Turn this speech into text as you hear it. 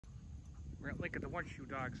We're at Lincoln, the one-shoe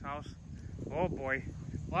dog's house. Oh boy,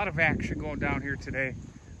 a lot of action going down here today.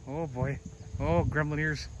 Oh boy, oh gremlin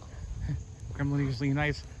ears, gremlin ears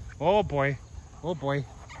leonidas. Oh boy, oh boy.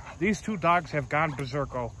 These two dogs have gone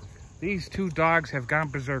berserko. These two dogs have gone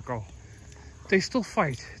berserko. They still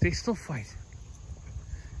fight. They still fight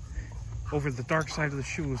over the dark side of the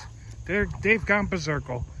shoes. They've gone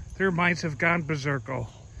berserko. Their minds have gone berserko.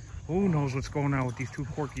 Who knows what's going on with these two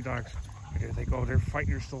quirky dogs? Here they go. They're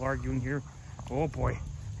fighting. They're still arguing here. Oh boy.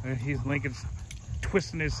 Lincoln's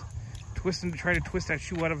trying to twist that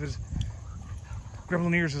shoe out of his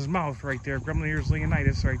gremlin ears' mouth right there. Gremlin ears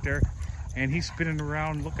leonidas right there. And he's spinning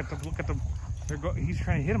around. Look at them. He's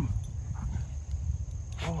trying to hit him.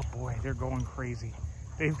 Oh boy, they're going crazy.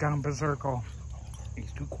 They've gone berserko.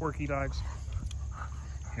 These two quirky dogs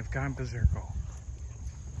have gone berserko.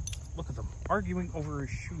 Look at them arguing over his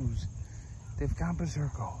shoes. They've gone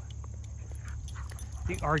berserko.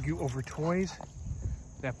 They argue over toys.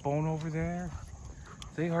 That bone over there.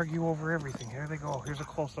 They argue over everything. There they go. Here's a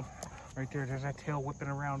close-up right there. There's that tail whipping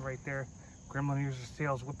around right there. Gremlin ears'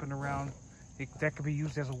 tail's whipping around. That could be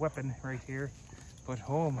used as a weapon right here. But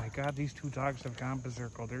oh my God, these two dogs have gone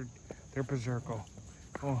berserko. They're berserko.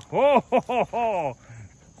 Oh.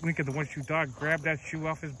 Lincoln, the one-shoe dog, grabbed that shoe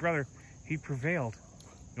off his brother. He prevailed.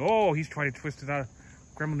 Oh, he's trying to twist it out.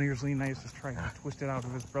 Gremlin ears leonidas is trying to twist it out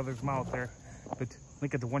of his brother's mouth there. But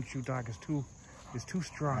Lincoln, the one-shoe dog, is too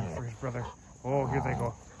strong for his brother. Oh, here they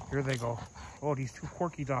go. Here they go. Oh, these two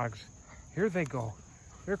quirky dogs. Here they go.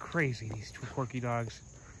 They're crazy, these two quirky dogs.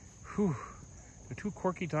 Whew. The two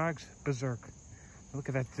quirky dogs, berserk. Look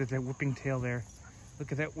at that whipping tail there.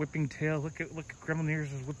 Look at that whipping tail. Look at Gremlin ears'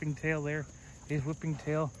 whipping tail there. His whipping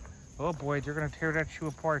tail. Oh boy, they're gonna tear that shoe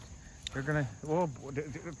apart. They're gonna. Oh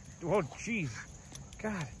jeez,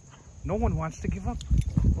 God, no one wants to give up.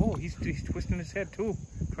 Oh, he's twisting his head too,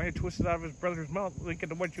 trying to twist it out of his brother's mouth. Lincoln,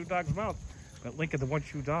 the one-shoe dog's mouth. But Lincoln, the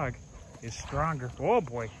one-shoe dog, is stronger. Oh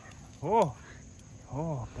boy. Oh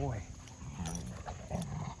boy.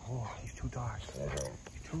 Oh, these two dogs.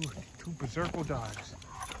 Two berserko dogs.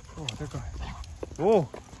 Oh, they're going.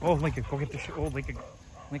 Oh, Lincoln, go get the shoe. Oh, Lincoln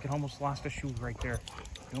almost lost a shoe right there.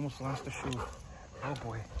 He almost lost a shoe. Oh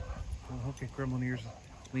boy. Oh, look at Gremlin ears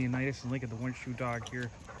leonidas and Lincoln, the one-shoe dog here.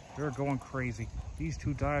 They're going crazy. These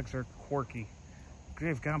two dogs are quirky.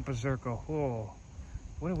 They've gone berserko. Oh,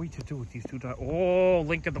 what are we to do with these two dogs? Oh,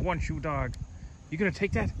 Lincoln, the one-shoe dog. You gonna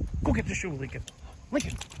take that? Go get the shoe, Lincoln.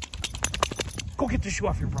 Lincoln, go get the shoe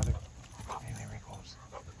off your brother. And there he goes.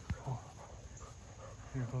 Oh,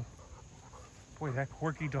 here he goes. Boy, that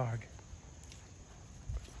quirky dog.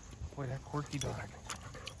 Boy, that quirky dog.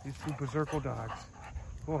 These two berserko dogs.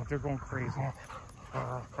 Oh, they're going crazy.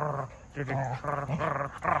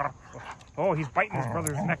 Oh, he's biting his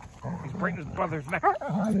brother's neck. He's biting his brother's neck.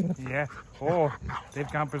 Yeah. Oh, they've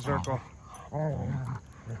gone berserko.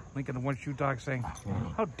 Lincoln, the one-shoe dog, saying,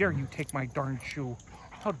 "How dare you take my darn shoe?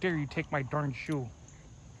 How dare you take my darn shoe?"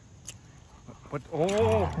 But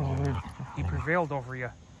oh, he prevailed over you.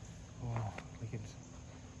 Oh,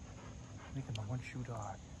 Lincoln, the one-shoe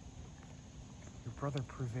dog. Your brother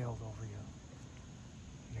prevailed over you.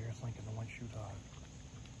 There's Lincoln, the one-shoe dog.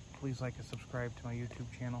 Please like and subscribe to my YouTube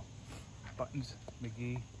channel. Buttons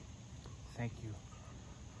McGee. Thank you.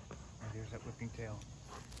 And there's that whipping tail.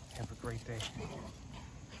 Have a great day.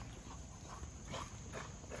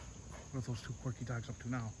 What are those two quirky dogs up to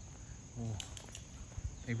now? Oh,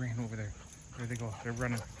 they ran over there. There they go. They're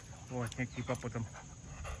running. Oh, I can't keep up with them.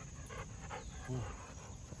 Ooh.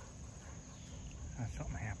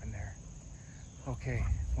 Something happened there. Okay,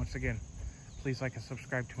 once again, please like and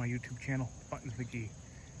subscribe to my YouTube channel, Buttons McGee.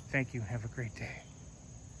 Thank you. Have a great day.